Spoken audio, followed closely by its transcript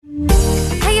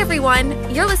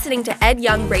everyone. You're listening to Ed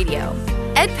Young Radio.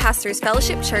 Ed pastors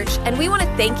Fellowship Church, and we want to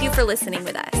thank you for listening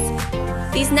with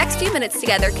us. These next few minutes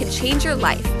together can change your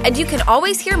life, and you can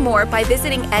always hear more by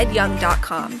visiting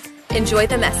edyoung.com. Enjoy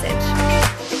the message.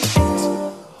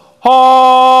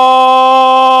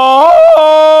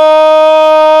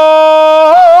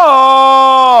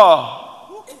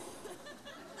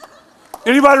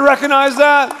 Anybody recognize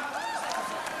that?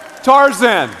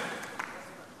 Tarzan.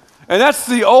 And that's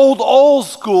the old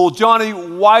school Johnny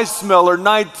Weissmuller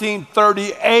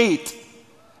 1938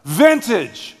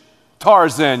 vintage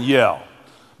Tarzan yell.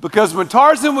 Because when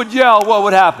Tarzan would yell, what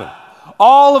would happen?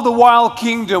 All of the wild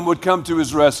kingdom would come to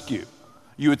his rescue.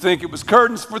 You would think it was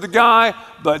curtains for the guy,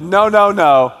 but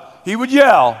no. He would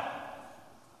yell,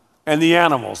 and the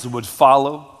animals would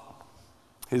follow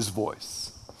his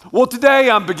voice. Well, today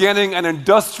I'm beginning an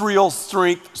industrial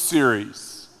strength series.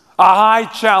 A high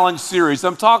challenge series.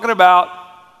 I'm talking about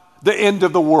the end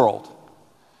of the world.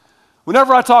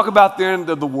 Whenever I talk about the end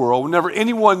of the world, whenever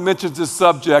anyone mentions this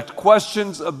subject,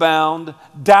 questions abound,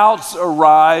 doubts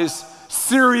arise,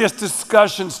 serious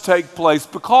discussions take place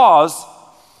because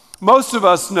most of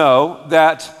us know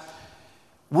that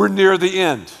we're near the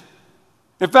end.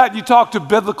 In fact, you talk to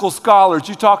biblical scholars,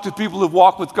 you talk to people who've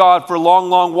walked with God for a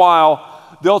long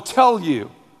while, they'll tell you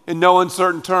in no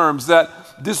uncertain terms that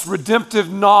this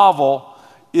redemptive novel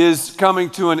is coming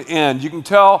to an end. You can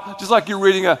tell, just like you're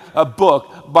reading a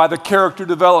book, by the character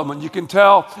development. You can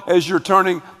tell as you're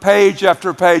turning page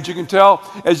after page. You can tell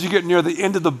as you get near the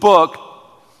end of the book,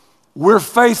 we're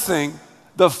facing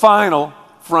the final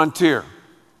frontier.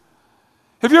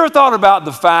 Have you ever thought about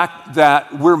the fact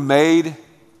that we're made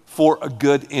for a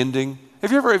good ending?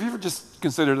 Have you ever just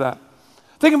considered that?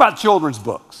 Think about children's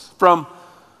books, from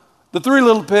The Three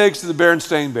Little Pigs to the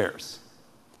Berenstain Bears.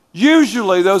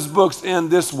 Usually those books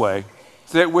end this way.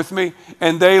 Say it with me.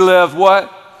 And they live what?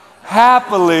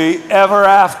 Happily ever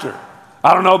after.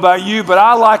 I don't know about you, but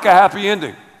I like a happy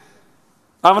ending.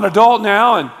 I'm an adult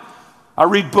now, and I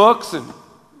read books and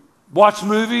watch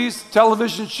movies,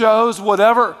 television shows,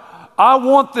 whatever. I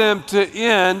want them to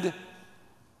end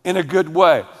in a good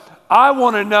way. I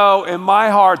want to know in my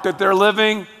heart that they're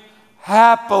living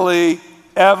happily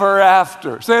ever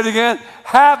after. Say it again.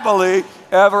 Happily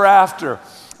ever after.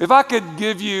 If I could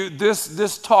give you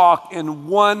this talk in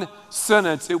one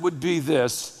sentence, it would be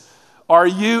this. Are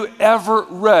you ever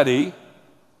ready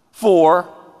for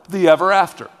the ever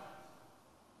after?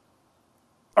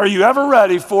 Are you ever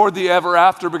ready for the ever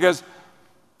after? Because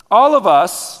all of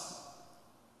us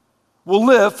will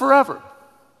live forever.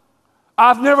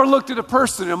 I've never looked at a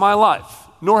person in my life,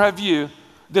 nor have you,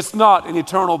 that's not an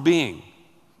eternal being.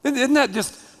 Isn't that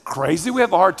just crazy? We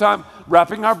have a hard time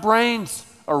wrapping our brains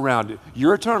around it.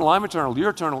 You're eternal, I'm eternal,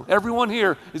 you're eternal. Everyone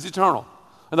here is eternal.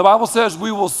 And the Bible says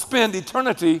we will spend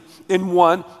eternity in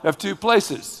one of two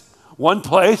places. One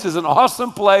place is an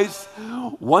awesome place.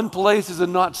 One place is a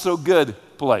not so good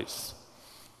place.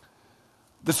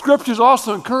 The scriptures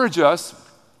also encourage us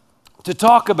to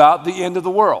talk about the end of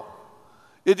the world.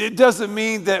 It doesn't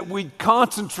mean that we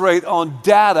concentrate on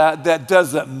data that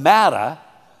doesn't matter.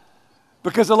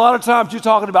 Because a lot of times you're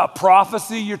talking about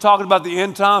prophecy, you're talking about the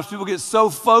end times. People get so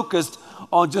focused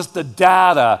on just the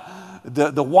data,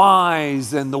 the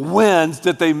whys and the whens,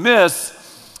 that they miss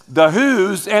the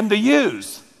whos and the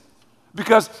yous.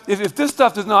 Because if this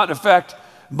stuff does not affect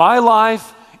my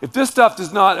life, if this stuff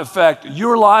does not affect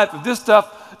your life, if this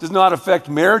stuff does not affect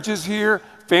marriages here,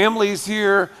 families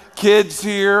here, kids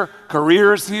here,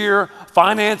 careers here,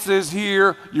 finances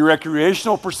here, your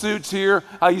recreational pursuits here,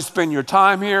 how you spend your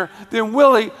time here, then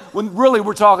really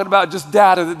we're talking about just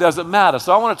data that doesn't matter.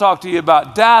 So I want to talk to you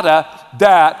about data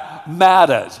that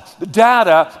matters. The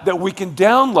data that we can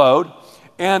download,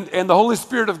 and the Holy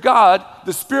Spirit of God,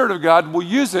 the Spirit of God, will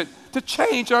use it to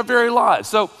change our very lives.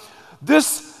 So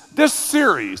this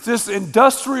series, this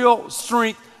industrial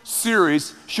strength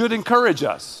series, should encourage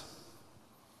us.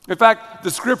 In fact,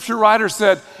 the scripture writer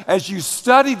said, as you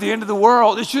study the end of the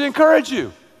world, it should encourage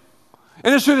you.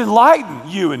 And it should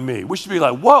enlighten you and me. We should be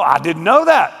like, whoa, I didn't know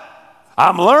that.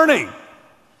 I'm learning.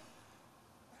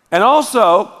 And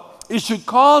also, it should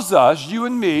cause us, you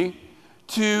and me,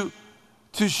 to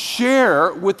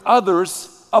share with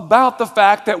others about the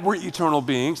fact that we're eternal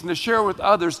beings, and to share with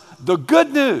others the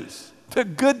good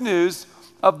news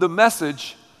of the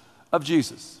message of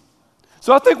Jesus.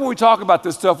 So I think when we talk about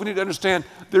this stuff, we need to understand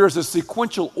there is a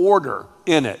sequential order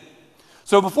in it.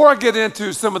 So before I get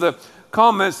into some of the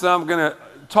comments that I'm going to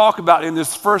talk about in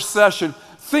this first session,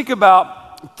 think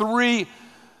about three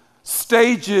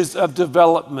stages of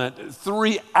development,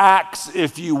 three acts,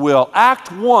 if you will.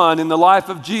 Act one in the life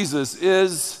of Jesus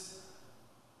is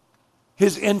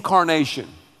his incarnation.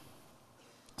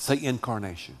 Say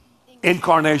incarnation.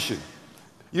 Incarnation.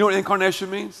 You know what incarnation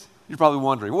means? You're probably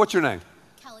wondering. What's your name?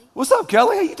 Kelly. What's up,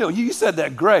 Kelly? How you doing? You said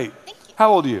that great. Thank you.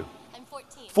 How old are you? I'm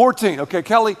 14. 14. Okay,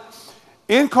 Kelly.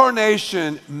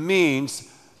 Incarnation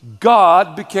means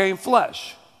God became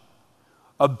flesh.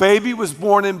 A baby was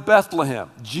born in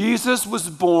Bethlehem. Jesus was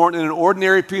born in an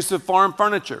ordinary piece of farm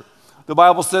furniture. The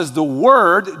Bible says the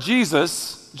Word,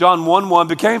 Jesus, John 1:1,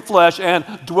 became flesh and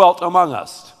dwelt among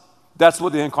us. That's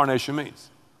what the incarnation means.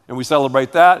 And we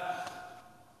celebrate that,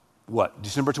 what,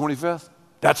 December 25th?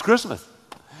 That's Christmas.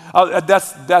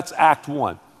 That's Act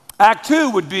 1. Act 2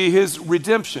 would be his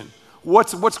redemption.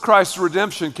 What's Christ's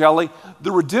redemption, Kelly?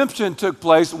 The redemption took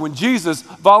place when Jesus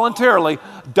voluntarily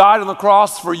died on the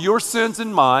cross for your sins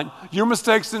and mine, your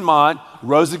mistakes and mine,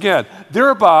 rose again,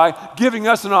 thereby giving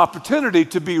us an opportunity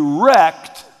to be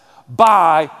wrecked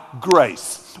by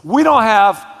grace. We don't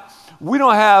have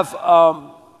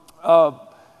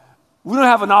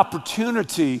an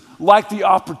opportunity like the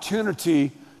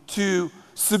opportunity to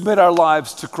submit our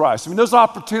lives to Christ. I mean, those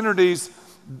opportunities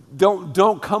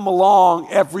don't come along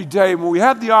every day. When we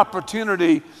have the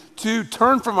opportunity to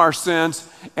turn from our sins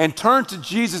and turn to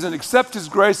Jesus and accept his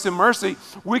grace and mercy,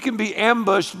 we can be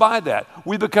ambushed by that.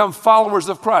 We become followers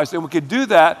of Christ, and we can do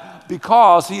that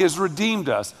because he has redeemed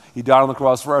us. He died on the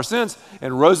cross for our sins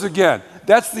and rose again.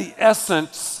 That's the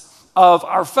essence of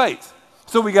our faith.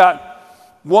 So we got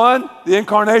 1, the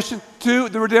incarnation; 2,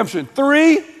 the redemption;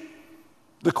 3,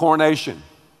 the coronation.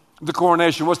 The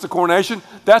coronation. What's the coronation?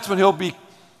 That's when he'll be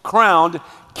crowned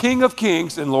King of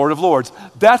Kings and Lord of Lords.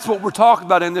 That's what we're talking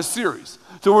about in this series.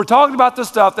 So we're talking about the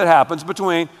stuff that happens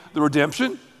between the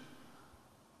redemption,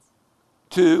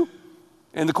 2,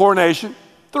 and the coronation,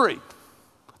 3.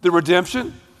 The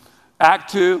redemption,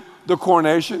 Act 2, the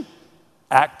coronation,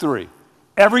 Act 3.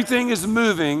 Everything is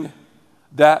moving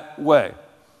that way.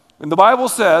 And the Bible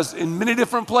says in many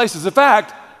different places, in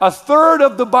fact, a third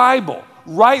of the Bible,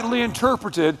 rightly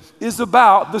interpreted, is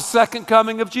about the second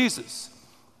coming of Jesus.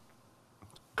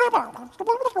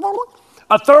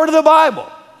 A third of the Bible,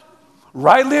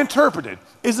 rightly interpreted,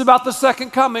 is about the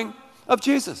second coming of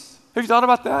Jesus. Have you thought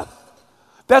about that?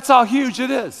 That's how huge it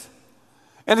is.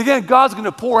 And again, God's going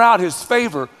to pour out his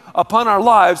favor upon our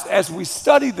lives as we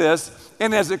study this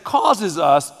and as it causes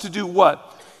us to do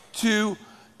what? To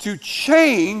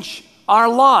change our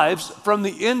lives from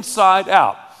the inside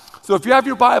out. So if you have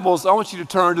your Bibles, I want you to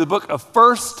turn to the book of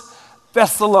 1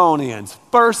 Thessalonians.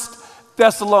 1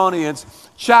 Thessalonians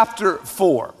chapter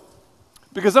 4.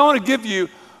 Because I want to give you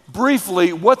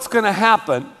briefly what's going to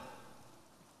happen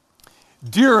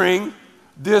during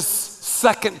this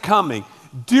second coming,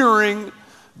 during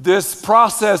this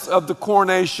process of the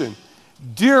coronation,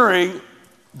 during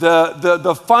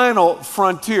the final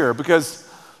frontier. Because,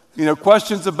 you know,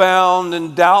 questions abound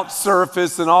and doubts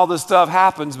surface and all this stuff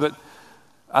happens, but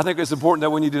I think it's important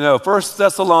that we need to know. 1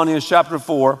 Thessalonians chapter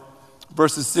 4,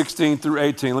 verses 16 through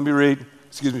 18. Let me read.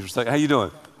 Excuse me for a second. How you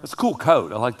doing? That's a cool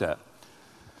coat. I like that.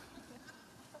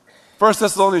 1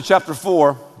 Thessalonians chapter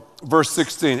 4, verse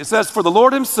 16. It says, "For the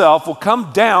Lord himself will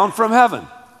come down from heaven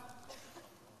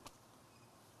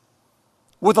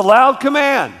with a loud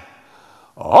command.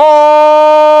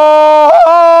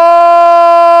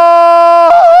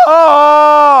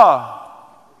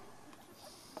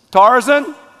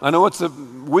 Tarzan, I know it's a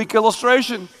weak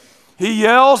illustration. He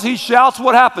yells, he shouts,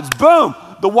 what happens? Boom,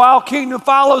 the wild kingdom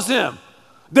follows him.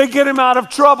 They get him out of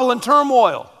trouble and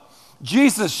turmoil.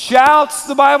 Jesus shouts,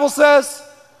 the Bible says.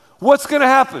 What's going to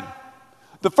happen?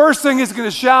 The first thing he's going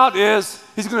to shout is,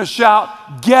 he's going to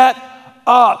shout, get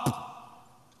up.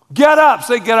 Get up.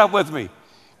 Say, get up with me.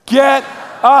 Get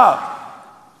up.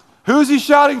 Who's he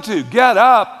shouting to? Get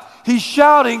up. He's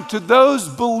shouting to those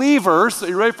believers, are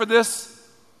you ready for this?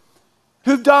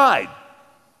 Who've died.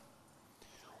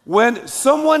 When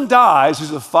someone dies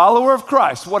who's a follower of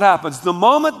Christ, what happens? The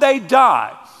moment they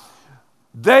die,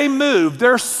 they move,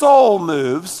 their soul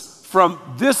moves from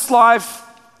this life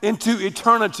into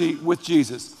eternity with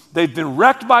Jesus. They've been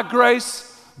wrecked by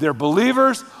grace, they're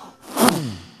believers,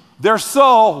 their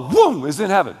soul, is in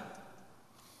heaven.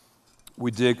 We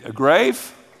dig a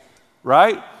grave,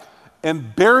 right?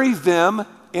 And bury them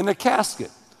in a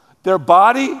casket. Their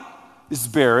body is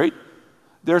buried,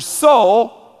 their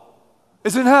soul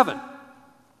is in heaven.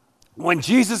 When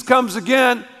Jesus comes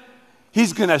again,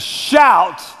 he's going to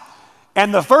shout,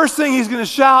 and the first thing he's going to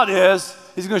shout is,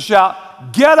 he's going to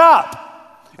shout, get up.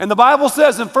 And the Bible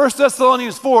says in 1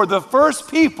 Thessalonians 4, the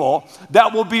first people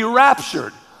that will be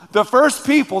raptured, the first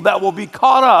people that will be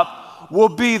caught up will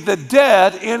be the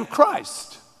dead in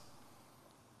Christ.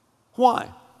 Why?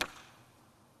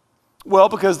 Well,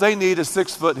 because they need a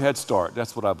 6-foot head start.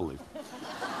 That's what I believe.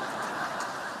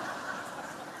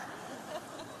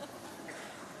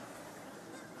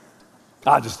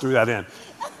 I just threw that in.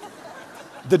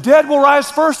 The dead will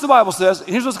rise first, the Bible says. And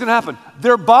here's what's going to happen.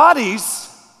 Their bodies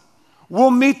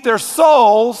will meet their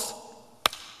souls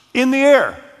in the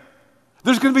air.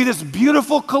 There's going to be this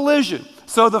beautiful collision.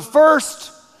 So the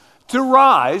first to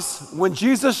rise when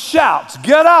Jesus shouts,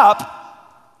 "Get up,"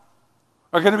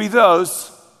 are going to be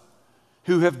those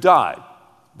who have died.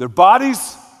 Their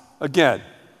bodies, again,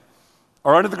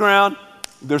 are under the ground.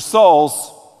 Their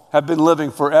souls have been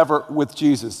living forever with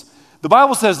Jesus. The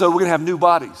Bible says, though, we're going to have new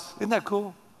bodies. Isn't that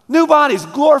cool? New bodies,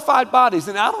 glorified bodies.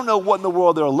 And I don't know what in the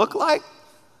world they'll look like,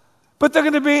 but they're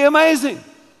going to be amazing.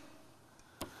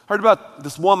 Heard about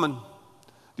this woman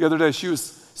the other day. She was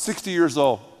 60 years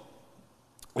old,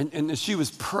 and she was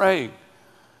praying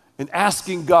and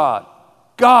asking God,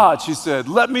 "God," she said,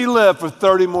 "let me live for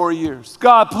 30 more years.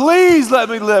 God, please let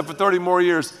me live for 30 more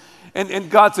years."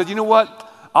 And God said, "You know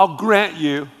what? I'll grant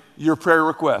you your prayer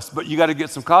request, but you got to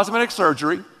get some cosmetic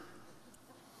surgery.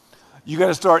 You got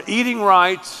to start eating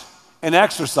right and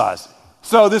exercising."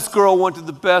 So this girl went to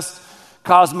the best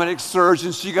cosmetic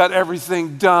surgeon. She got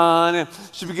everything done, and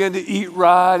she began to eat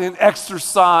right and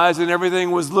exercise, and everything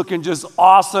was looking just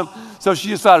awesome. So she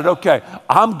decided, okay,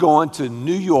 I'm going to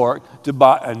New York to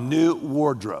buy a new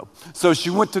wardrobe. So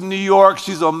she went to New York.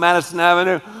 She's on Madison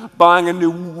Avenue buying a new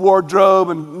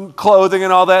wardrobe and clothing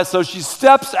and all that. So she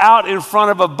steps out in front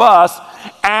of a bus.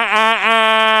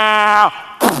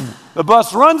 The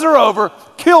bus runs her over,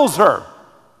 kills her.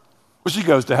 Well, she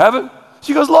goes to heaven.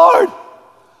 She goes, "Lord,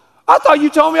 I thought you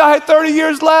told me I had 30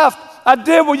 years left. I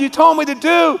did what you told me to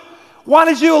do. Why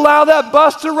did you allow that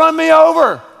bus to run me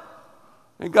over?"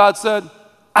 And God said,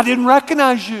 "I didn't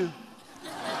recognize you."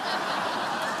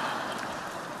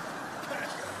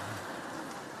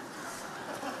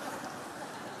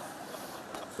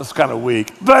 That's kind of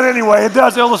weak. But anyway, it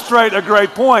does illustrate a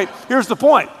great point. Here's the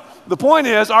point. The point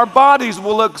is, our bodies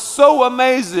will look so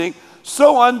amazing,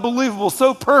 so unbelievable,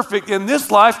 so perfect in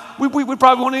this life, we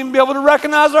probably won't even be able to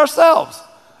recognize ourselves.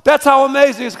 That's how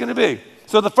amazing it's going to be.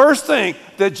 So the first thing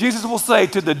that Jesus will say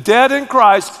to the dead in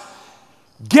Christ,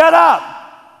 "Get up."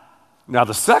 Now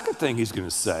the second thing he's going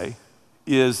to say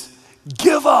is,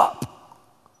 "Give up."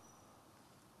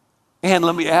 And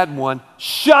let me add one,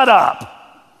 "Shut up."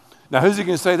 Now who's he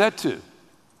going to say that to?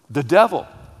 The devil.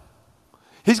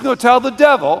 He's going to tell the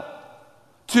devil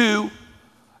to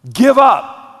give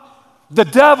up. The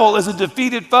devil is a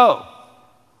defeated foe.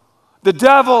 The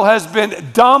devil has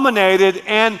been dominated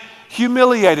and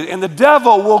humiliated, and the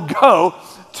devil will go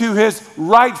to his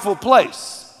rightful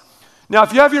place. Now,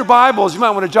 if you have your Bibles, you might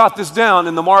want to jot this down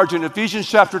in the margin, Ephesians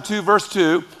chapter 2, verse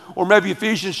 2, or maybe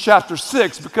Ephesians chapter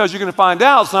 6, because you're going to find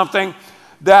out something,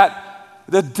 that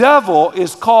the devil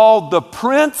is called the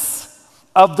prince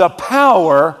of the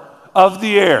power of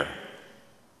the air.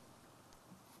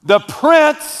 The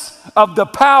prince of the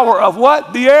power of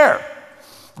what? The air.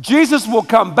 Jesus will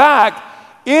come back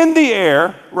in the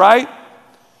air, right?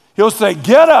 He'll say,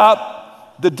 "Get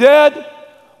up." The dead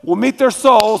will meet their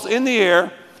souls in the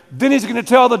air. Then he's going to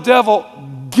tell the devil,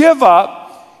 "Give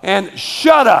up and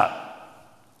shut up."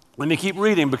 Let me keep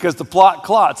reading because the plot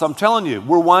clots. I'm telling you,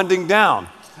 we're winding down.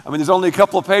 I mean, there's only a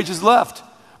couple of pages left.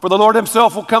 "For the Lord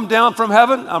himself will come down from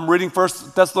heaven." I'm reading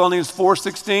 1 Thessalonians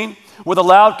 4:16. "With a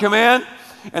loud command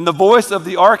and the voice of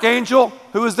the archangel."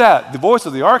 Who is that? The voice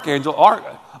of the archangel,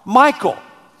 Michael.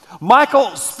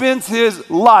 Michael spends his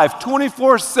life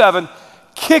 24/7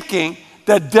 kicking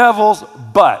the devil's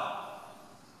butt.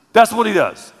 That's what he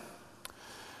does.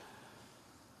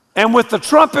 "And with the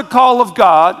trumpet call of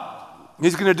God,"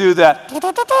 he's going to do that.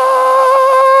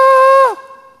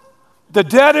 "The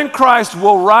dead in Christ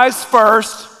will rise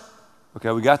first."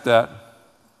 Okay, we got that.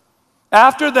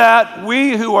 "After that,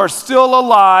 we who are still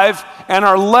alive and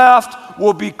are left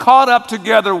will be caught up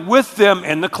together with them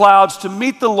in the clouds to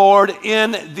meet the Lord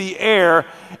in the air,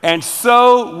 and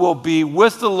so will be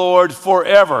with the Lord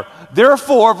forever.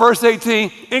 Therefore," verse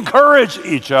 18, "encourage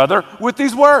each other with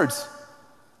these words."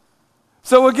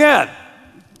 So again,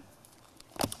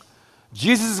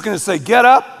 Jesus is going to say, "Get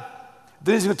up."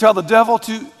 Then he's going to tell the devil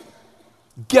to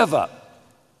give up.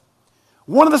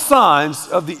 One of the signs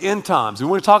of the end times, and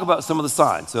we're going to talk about some of the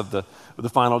signs of the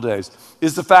final days,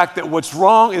 is the fact that what's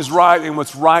wrong is right and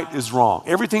what's right is wrong.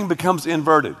 Everything becomes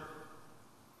inverted.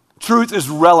 Truth is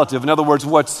relative. In other words,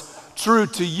 what's true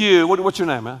to you, what's your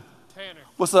name, man? Tanner.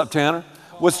 What's up, Tanner?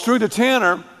 What's true to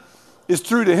Tanner is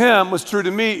true to him. What's true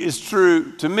to me is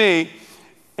true to me.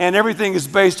 And everything is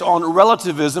based on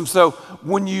relativism. So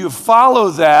when you follow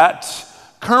that,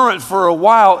 current for a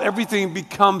while, everything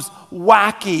becomes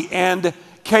wacky and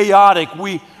chaotic.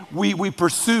 We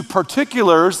pursue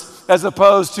particulars as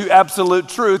opposed to absolute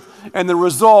truth, and the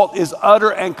result is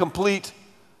utter and complete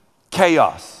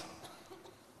chaos.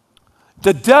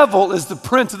 The devil is the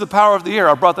prince of the power of the air.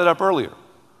 I brought that up earlier.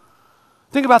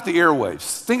 Think about the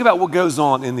airwaves. Think about what goes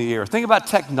on in the air. Think about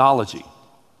technology.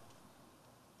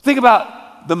 Think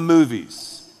about the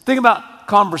movies. Think about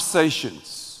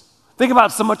conversations. Think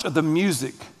about so much of the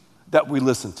music that we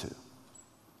listen to.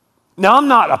 Now, I'm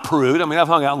not a prude. I mean, I've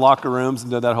hung out in locker rooms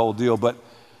and done that whole deal. But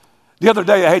the other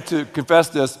day, I hate to confess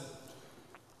this,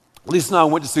 Lisa and I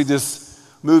went to see this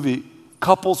movie,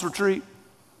 Couples Retreat.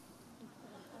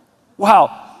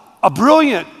 Wow, a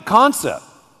brilliant concept.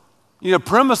 You know,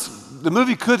 premise, the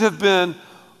movie could have been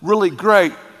really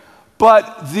great,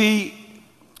 but the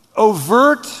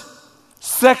overt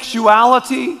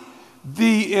sexuality,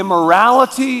 the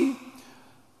immorality,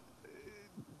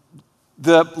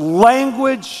 the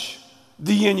language,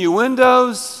 the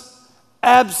innuendos,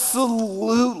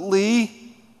 absolutely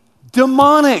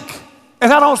demonic.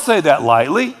 And I don't say that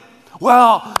lightly.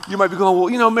 Well, you might be going, well,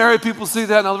 you know, married people see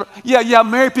that. And yeah,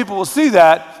 married people will see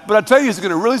that, but I tell you who's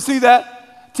going to really see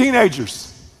that? Teenagers.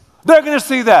 They're going to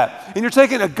see that. And you're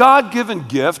taking a God-given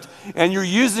gift and you're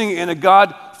using it in a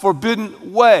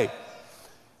God-forbidden way.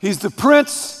 He's the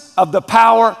prince of the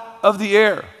power of the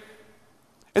air.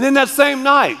 And then that same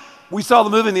night, we saw the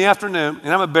movie in the afternoon,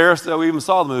 and I'm embarrassed that we even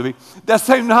saw the movie. That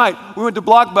same night, we went to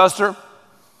Blockbuster,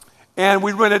 and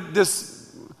we rented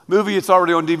this movie. It's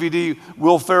already on DVD,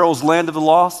 Will Ferrell's Land of the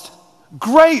Lost.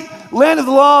 Great, Land of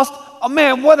the Lost. Oh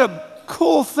man, what a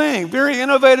cool thing, very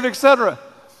innovative, etc.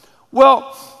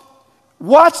 Well,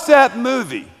 watch that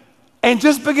movie and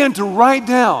just begin to write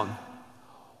down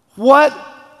what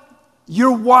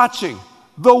you're watching,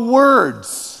 the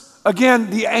words, again,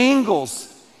 the angles.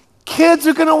 Kids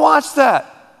are going to watch that.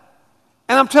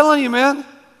 And I'm telling you, man,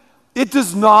 it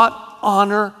does not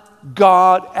honor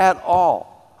God at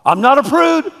all. I'm not a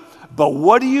prude, but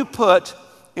what do you put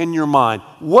in your mind?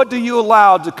 What do you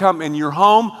allow to come in your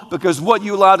home? Because what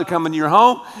you allow to come in your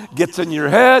home gets in your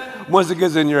head. Once it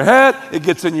gets in your head, it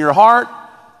gets in your heart.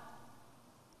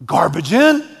 Garbage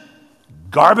in,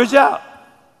 garbage out.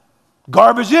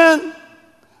 Garbage in,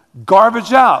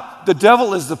 garbage out. The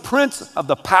devil is the prince of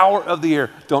the power of the air.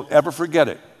 Don't ever forget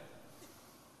it.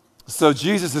 So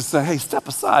Jesus is saying, hey, step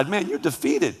aside. Man, you're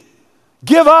defeated.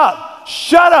 Give up.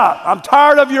 Shut up. I'm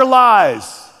tired of your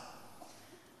lies.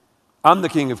 I'm the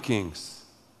King of Kings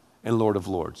and Lord of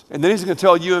Lords. And then he's going to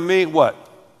tell you and me what?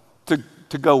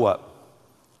 To go up.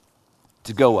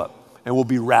 To go up. And we'll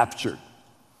be raptured.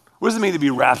 What does it mean to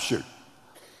be raptured?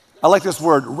 I like this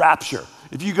word, rapture.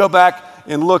 If you go back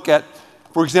and look at,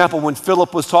 for example, when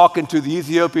Philip was talking to the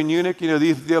Ethiopian eunuch, you know,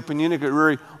 the Ethiopian eunuch, a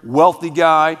very wealthy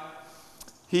guy.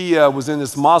 He was in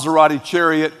this Maserati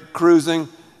chariot cruising,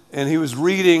 and he was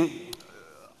reading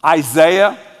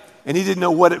Isaiah, and he didn't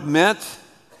know what it meant.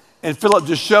 And Philip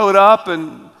just showed up,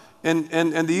 and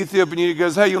the Ethiopian eunuch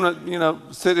goes, hey, you want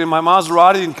to, sit in my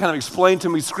Maserati and kind of explain to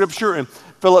me scripture? And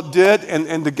Philip did,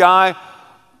 and the guy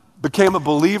became a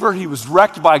believer. He was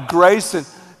wrecked by grace, and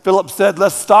Philip said,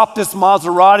 let's stop this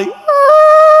Maserati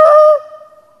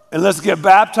and let's get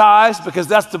baptized, because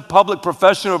that's the public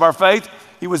profession of our faith.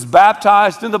 He was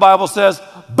baptized, then the Bible says,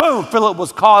 boom, Philip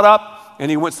was caught up, and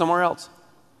he went somewhere else.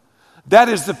 That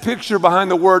is the picture behind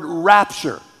the word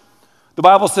rapture. The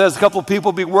Bible says a couple of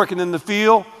people be working in the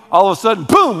field, all of a sudden,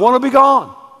 boom, one will be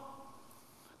gone.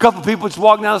 A couple of people just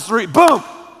walking down the street, boom,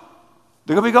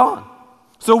 they're going to be gone.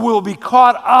 So we'll be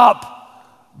caught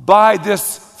up by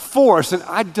this force, and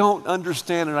I don't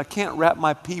understand it. I can't wrap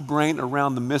my pea brain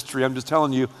around the mystery. I'm just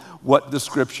telling you what the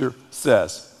scripture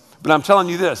says. But I'm telling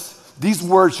you this, these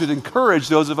words should encourage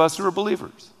those of us who are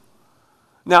believers.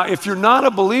 Now, if you're not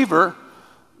a believer,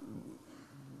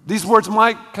 these words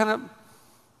might kind of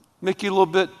make you a little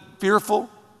bit fearful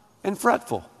and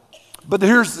fretful. But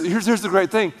here's the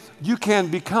great thing. You can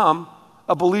become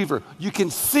a believer. You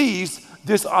can seize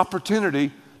this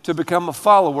opportunity to become a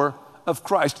follower of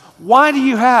Christ. Why do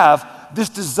you have this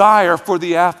desire for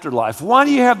the afterlife? Why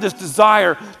do you have this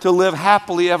desire to live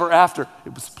happily ever after?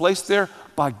 It was placed there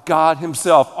by God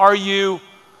himself. Are you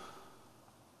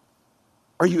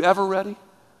ever ready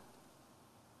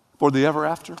for the ever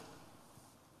after?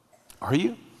 Are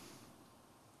you?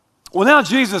 Well, now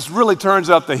Jesus really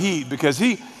turns up the heat, because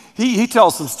he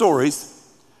tells some stories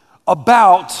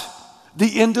about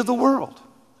the end of the world.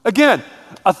 Again,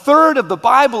 a third of the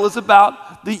Bible is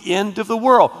about the end of the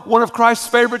world. One of Christ's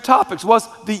favorite topics was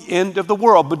the end of the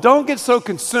world. But don't get so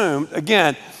consumed,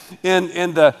 again,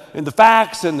 in the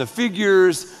facts and the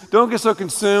figures. Don't get so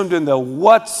consumed in the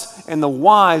whats and the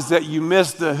whys that you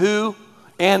miss the who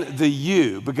and the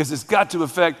you, because it's got to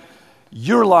affect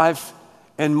your life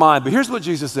and mine. But here's what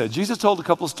Jesus said. Jesus told a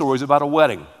couple of stories about a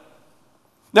wedding.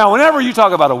 Now, whenever you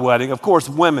talk about a wedding, of course,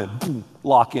 women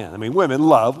lock in. I mean, women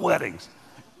love weddings.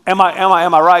 Am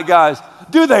I right, guys?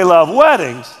 Do they love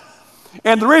weddings?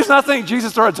 And the reason I think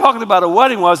Jesus started talking about a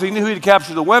wedding was he knew he'd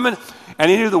capture the women, and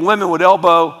he knew the women would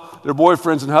elbow their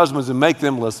boyfriends and husbands and make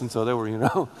them listen. So they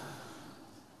were,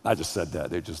 I just said that.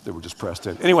 They were just pressed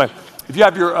in. Anyway, if you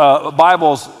have your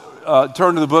Bibles,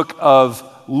 turn to the book of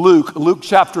Luke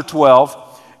chapter 12.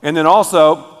 And then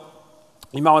also,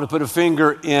 you might want to put a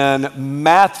finger in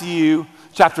Matthew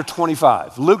chapter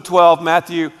 25. Luke 12,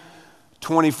 Matthew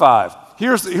 25.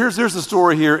 Here's the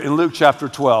story here in Luke chapter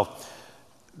 12.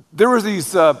 There were these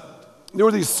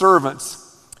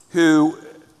servants who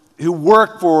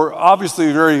worked for obviously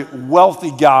a very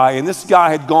wealthy guy, and this guy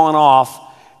had gone off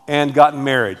and gotten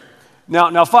married.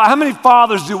 Now, how many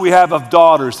fathers do we have of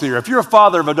daughters here? If you're a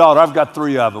father of a daughter, I've got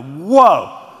 3 of them.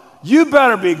 Whoa! You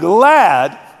better be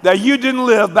glad that you didn't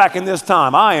live back in this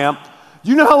time. I am.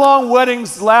 You know how long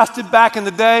weddings lasted back in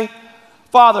the day?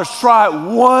 Fathers, try it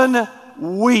 1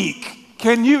 week.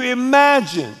 Can you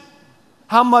imagine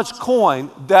how much coin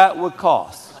that would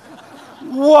cost?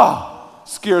 Whoa!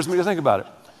 Scares me to think about it.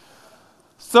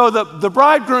 So the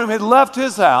bridegroom had left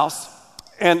his house,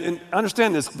 and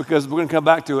understand this because we're going to come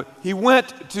back to it. He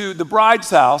went to the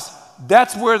bride's house.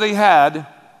 That's where they had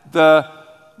the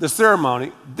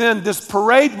ceremony. Then this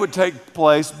parade would take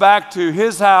place back to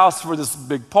his house for this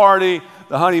big party,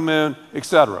 the honeymoon,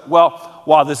 etc. Well,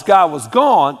 while this guy was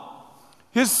gone,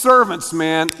 his servants,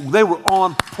 man, they were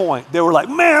on point. They were like,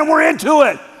 man, we're into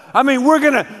it. I mean, we're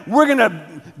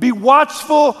gonna be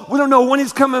watchful. We don't know when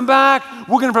he's coming back.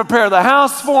 We're gonna prepare the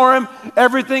house for him.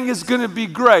 Everything is gonna be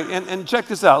great. And check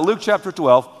this out, Luke chapter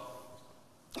 12,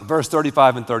 verse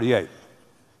 35 and 38.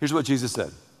 Here's what Jesus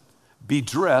said. Be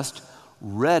dressed,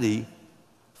 ready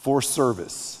for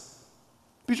service.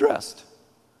 Be dressed.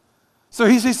 So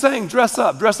he's saying dress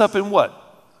up. Dress up in what?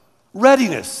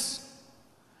 Readiness.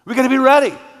 We got to be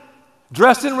ready.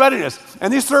 Dressed in readiness.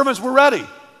 And these servants were ready.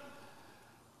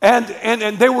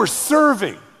 And they were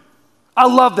serving. I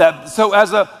love that. So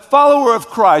as a follower of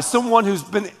Christ, someone who's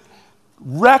been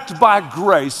wrecked by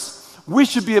grace, we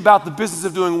should be about the business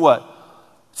of doing what?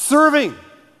 Serving.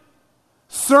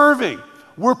 Serving.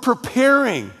 We're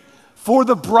preparing for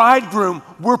the bridegroom.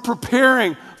 We're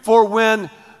preparing for when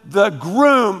the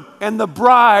groom and the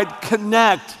bride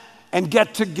connect and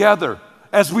get together.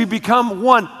 As we become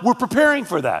one, we're preparing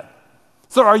for that.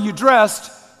 So are you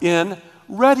dressed in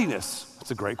readiness?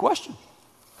 That's a great question.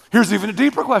 Here's even a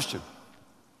deeper question.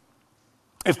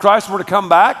 If Christ were to come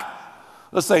back,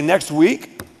 let's say next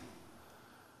week,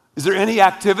 is there any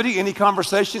activity, any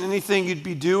conversation, anything you'd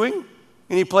be doing,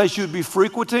 any place you'd be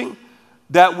frequenting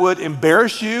that would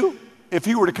embarrass you if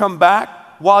he were to come back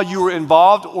while you were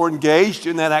involved or engaged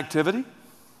in that activity?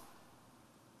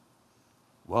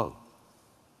 Whoa.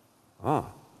 Oh,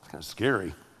 it's kind of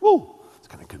scary. Woo. It's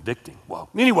kind of convicting. Whoa.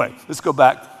 Anyway, let's go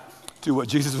back to what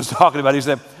Jesus was talking about. He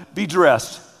said, be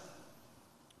dressed.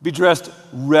 Be dressed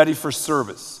ready for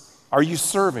service. Are you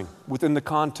serving within the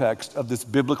context of this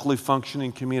biblically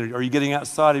functioning community? Are you getting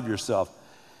outside of yourself?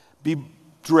 Be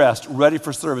dressed, ready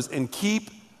for service, and keep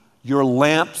your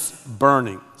lamps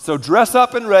burning. So dress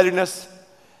up in readiness,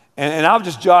 and I'll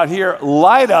just jot here,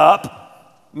 light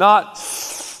up, not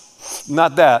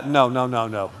that,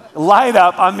 no. Light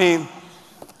up, I mean,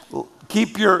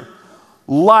 keep your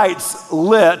lights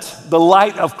lit, the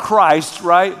light of Christ,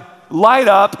 right? Light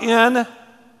up in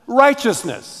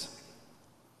righteousness.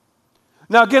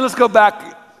 Now again, let's go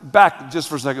back just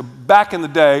for a second. Back in the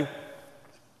day,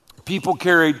 people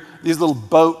carried these little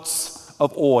boats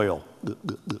of oil.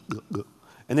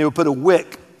 And they would put a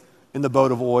wick in the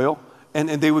boat of oil, and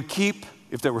they would keep,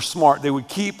 if they were smart, they would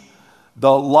keep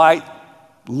the light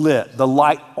lit, the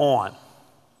light on.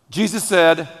 Jesus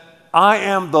said, I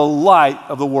am the light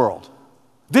of the world.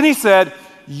 Then he said,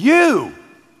 you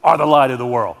are the light of the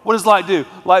world. What does light do?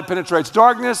 Light penetrates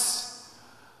darkness.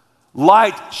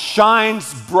 Light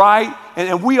shines bright.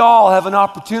 And we all have an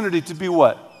opportunity to be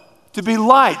what? To be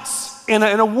lights in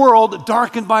a world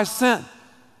darkened by sin.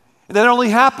 And that only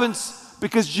happens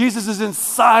because Jesus is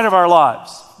inside of our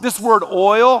lives. This word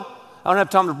oil, I don't have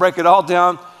time to break it all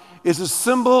down, is a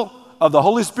symbol of the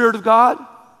Holy Spirit of God.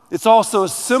 It's also a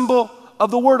symbol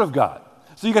of the Word of God.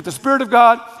 So you got the Spirit of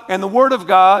God and the Word of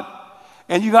God,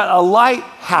 and you got a light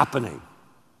happening.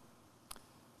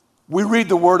 We read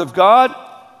the Word of God.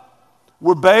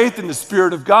 We're bathed in the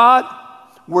Spirit of God.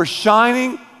 We're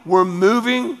shining we're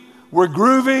moving, we're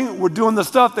grooving, we're doing the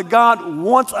stuff that God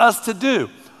wants us to do.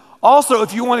 Also,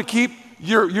 if you want to keep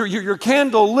your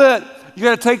candle lit, you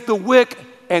got to take the wick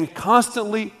and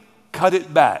constantly cut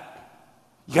it back.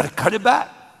 You got to cut it back.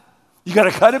 You got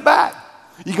to cut it back.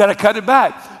 You got to cut it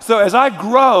back. So as I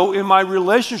grow in my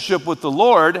relationship with the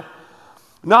Lord,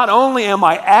 not only am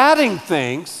I adding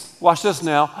things, watch this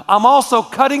now, I'm also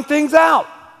cutting things out.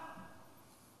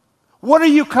 What are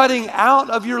you cutting out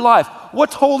of your life?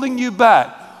 What's holding you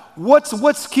back?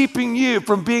 What's keeping you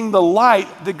from being the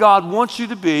light that God wants you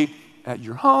to be at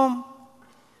your home,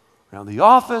 around the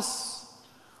office,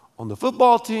 on the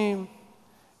football team,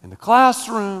 in the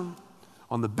classroom,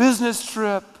 on the business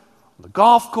trip, on the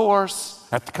golf course,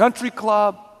 at the country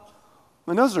club?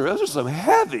 I mean, those are some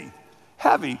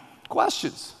heavy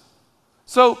questions.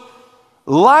 So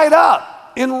light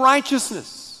up in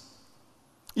righteousness.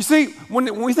 You see,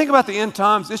 when we think about the end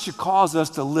times, it should cause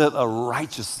us to live a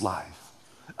righteous life,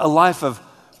 a life of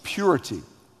purity,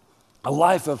 a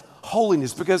life of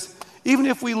holiness, because even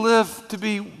if we live to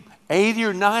be 80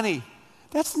 or 90,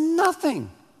 that's nothing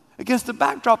against the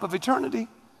backdrop of eternity.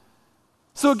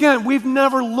 So again, we've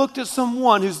never looked at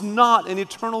someone who's not an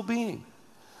eternal being.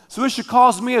 So it should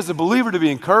cause me as a believer to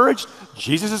be encouraged.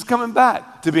 Jesus is coming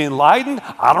back. To be enlightened,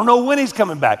 I don't know when he's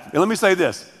coming back. And let me say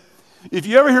this. If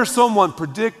you ever hear someone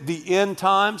predict the end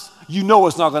times, you know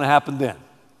it's not going to happen then.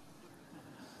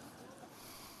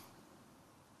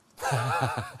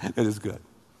 It is good.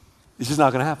 It's just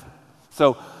not going to happen.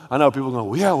 So I know people go,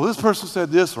 well, yeah, well, this person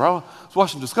said this, or I was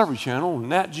watching Discovery Channel and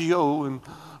Nat Geo, and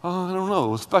I don't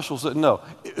know, a special said, no.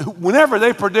 Whenever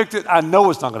they predict it, I know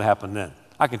it's not going to happen then.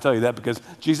 I can tell you that because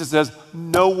Jesus says,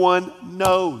 no one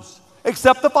knows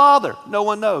except the Father. No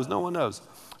one knows. No one knows.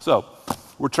 So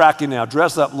we're tracking now.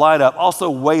 Dress up, light up. Also,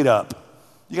 wait up.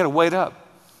 You got to wait up.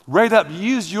 Wait up.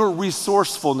 Use your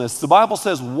resourcefulness. The Bible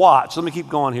says watch. Let me keep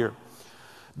going here.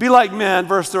 Be like men,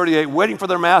 verse 38, waiting for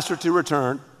their master to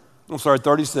return.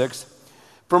 36,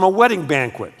 from a wedding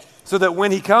banquet, so that when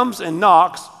he comes and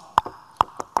knocks,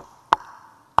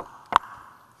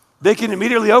 they can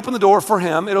immediately open the door for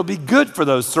him. It'll be good for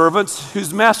those servants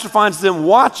whose master finds them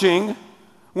watching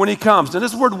when he comes. Now,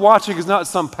 this word watching is not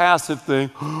some passive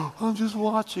thing. I'm just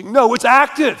watching. No, it's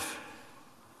active.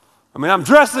 I mean, I'm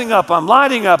dressing up, I'm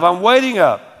lighting up, I'm waiting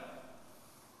up.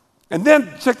 And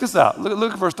then, check this out.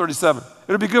 Look at verse 37.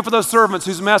 It'll be good for those servants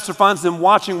whose master finds them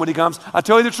watching when he comes. I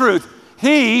tell you the truth.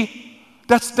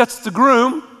 That's the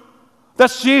groom,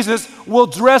 that's Jesus, will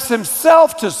dress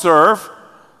himself to serve.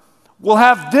 We'll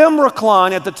have them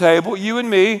recline at the table, you and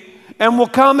me, and we'll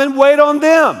come and wait on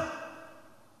them.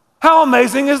 How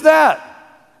amazing is that?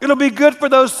 It'll be good for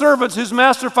those servants whose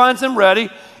master finds them ready,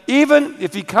 even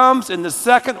if he comes in the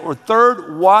second or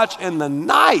third watch in the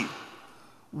night.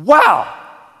 Wow.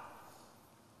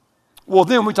 Well,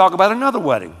 then we talk about another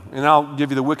wedding, and I'll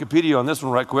give you the Wikipedia on this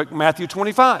one right quick. Matthew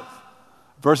 25,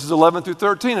 verses 11 through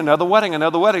 13, another wedding,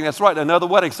 another wedding. That's right, another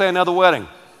wedding. Say another wedding.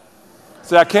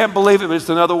 Say, I can't believe it, but it's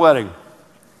another wedding.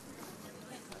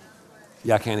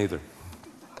 Yeah, I can't either.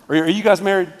 Are you guys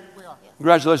married? We are.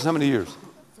 Congratulations. How many years?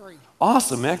 3.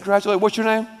 Awesome, man. Congratulations. What's your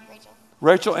name?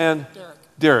 Rachel and?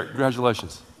 Derek.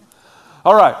 Congratulations.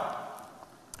 All right.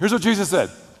 Here's what Jesus said.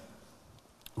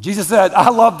 Jesus said, I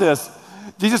love this.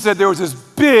 Jesus said there was this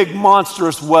big,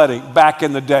 monstrous wedding back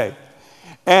in the day.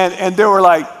 And there were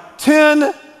like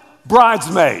 10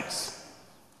 bridesmaids.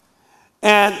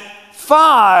 And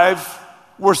 5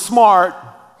 were smart,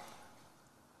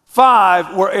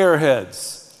 5 were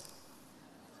airheads.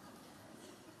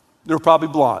 They were probably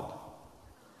blonde.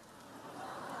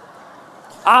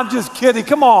 I'm just kidding.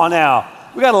 Come on now.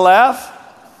 We got to laugh.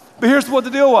 But here's what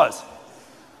the deal was.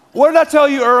 What did I tell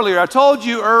you earlier? I told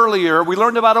you earlier we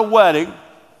learned about a wedding.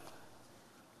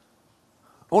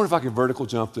 I wonder if I can vertical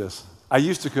jump this. I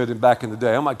used to could back in the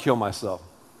day. I might kill myself.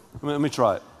 Let me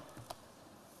try it.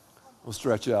 I'll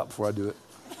stretch out before I do it.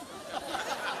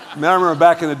 I remember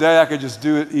back in the day I could just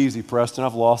do it easy, Preston.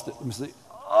 I've lost it. Let me see.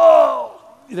 Oh,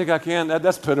 you think I can?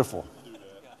 That's pitiful.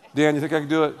 Dan, you think I can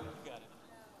do it?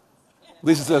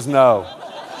 Lisa says no.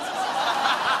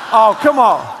 Oh, come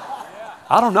on.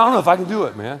 I don't know if I can do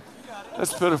it, man.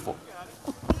 That's pitiful.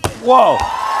 Whoa.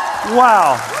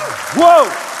 Wow.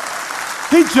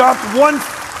 Whoa. He jumped 1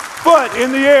 foot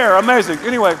in the air. Amazing.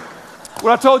 Anyway,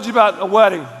 what I told you about a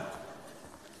wedding,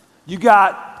 you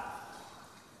got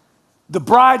the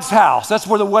bride's house. That's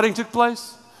where the wedding took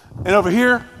place. And over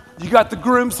here, you got the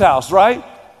groom's house, right?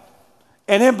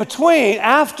 And in between,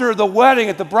 after the wedding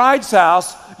at the bride's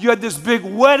house, you had this big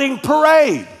wedding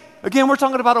parade. Again, we're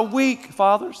talking about a week,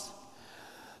 fathers.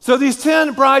 So these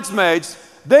 10 bridesmaids,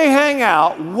 they hang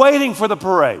out waiting for the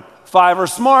parade. 5 are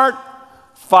smart,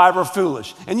 5 are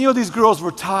foolish. And you know, these girls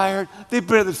were tired. They'd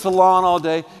been at the salon all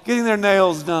day, getting their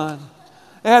nails done.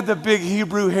 They had the big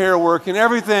Hebrew hair work and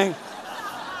everything.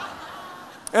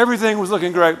 Everything was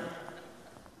looking great.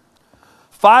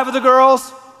 5 of the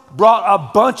girls brought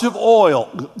a bunch of oil.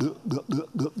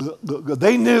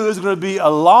 They knew it was going to be a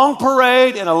long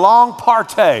parade and a long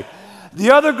party.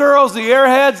 The other girls, the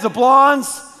airheads, the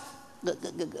blondes,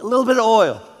 a little bit of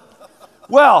oil.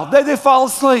 Well, they fall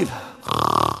asleep.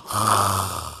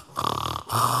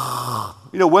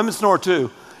 You know, women snore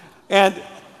too. And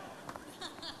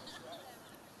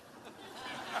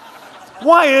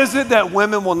why is it that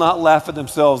women will not laugh at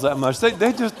themselves that much?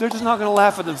 They're just not going to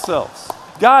laugh at themselves.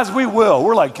 Guys, we will.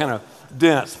 We're like kind of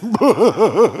dense.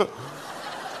 You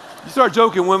start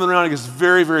joking women around, it gets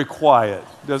very, very quiet,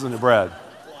 doesn't it, Brad?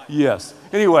 Yes.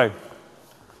 Anyway,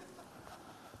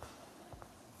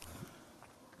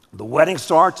 the wedding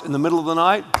starts in the middle of the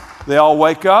night. They all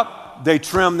wake up. They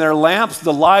trim their lamps.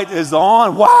 The light is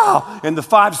on. Wow. And the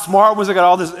 5 smart ones, they got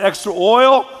all this extra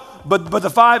oil. But the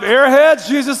 5 airheads,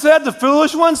 Jesus said, the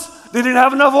foolish ones, they didn't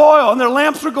have enough oil, and their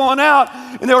lamps were going out.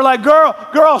 And they were like,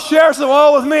 girl, share some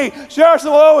oil with me. Share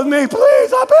some oil with me,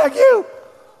 please, I beg you.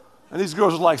 And these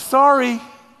girls were like, sorry,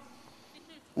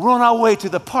 we're on our way to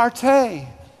the party.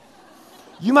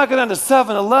 You might go down to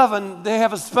 7-Eleven. They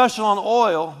have a special on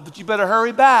oil, but you better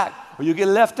hurry back or you'll get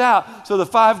left out. So the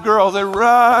 5 girls, they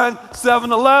run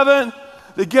 7-Eleven.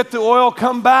 They get the oil,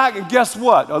 come back, and guess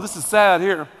what? Oh, this is sad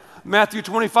here. Matthew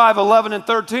 25, 11 and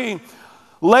 13.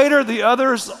 Later, the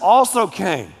others also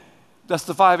came. That's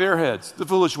the 5 airheads, the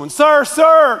foolish ones.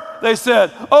 Sir, they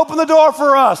said, open the door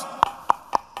for us.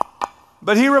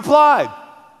 But he replied,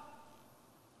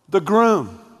 the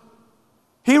groom.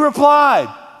 He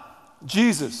replied,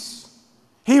 Jesus.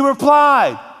 He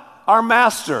replied, our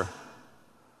master.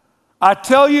 I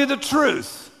tell you the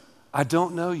truth, I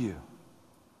don't know you.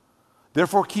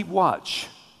 Therefore, keep watch,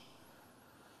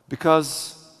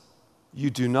 because you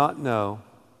do not know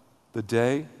the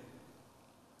day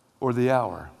or the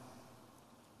hour.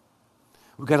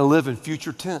 We've got to live in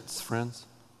future tense, friends.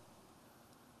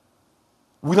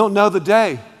 We don't know the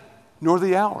day nor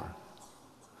the hour.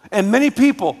 And many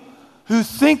people who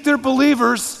think they're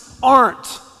believers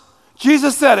aren't.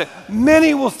 Jesus said it.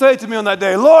 Many will say to me on that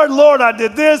day, Lord, Lord, I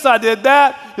did this, I did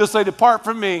that. He'll say, depart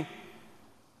from me.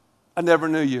 I never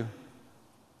knew you.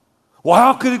 Well,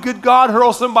 how could a good God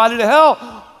hurl somebody to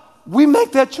hell? We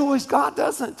make that choice. God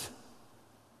doesn't.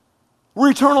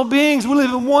 We're eternal beings. We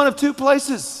live in one of 2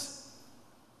 places.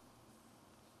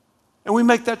 And we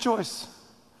make that choice.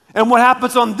 And what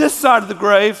happens on this side of the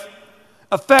grave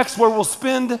affects where we'll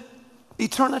spend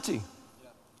eternity.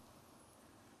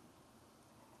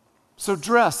 So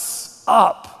dress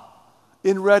up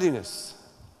in readiness.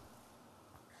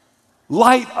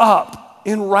 Light up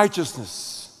in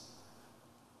righteousness.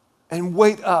 And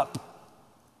wait up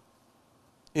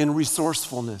in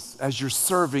resourcefulness as you're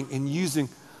serving and using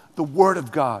the Word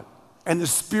of God and the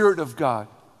Spirit of God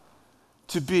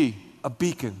to be a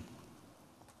beacon,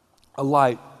 a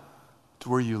light to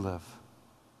where you live.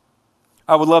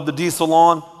 I would love to diesel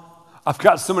on. I've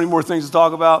got so many more things to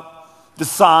talk about. The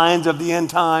signs of the end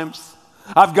times.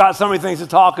 I've got so many things to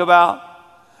talk about.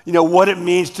 You know, what it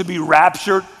means to be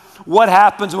raptured. What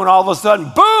happens when all of a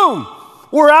sudden, boom,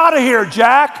 we're out of here,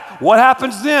 Jack. What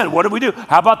happens then? What do we do?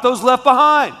 How about those left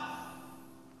behind?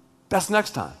 That's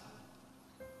next time.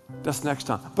 That's next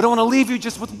time. But I want to leave you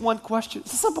just with one question.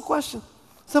 It's a simple question.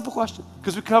 Simple question,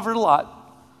 because we covered a lot.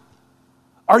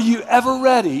 Are you ever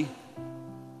ready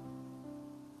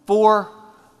for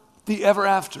the ever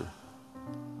after?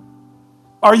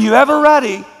 Are you ever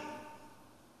ready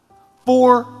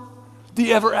for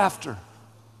the ever after?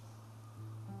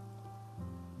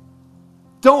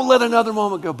 Don't let another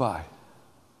moment go by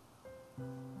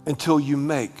until you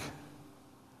make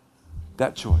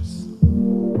that choice.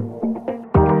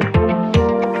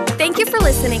 Thank you for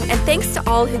listening, and thanks to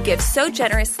all who give so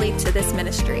generously to this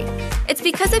ministry. It's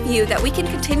because of you that we can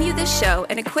continue this show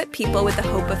and equip people with the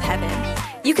hope of heaven.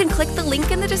 You can click the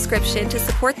link in the description to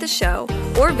support the show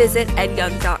or visit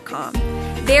edyoung.com.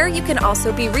 There you can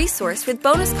also be resourced with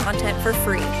bonus content for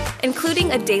free,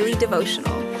 including a daily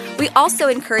devotional. We also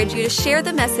encourage you to share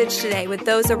the message today with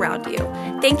those around you.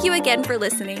 Thank you again for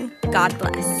listening. God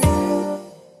bless.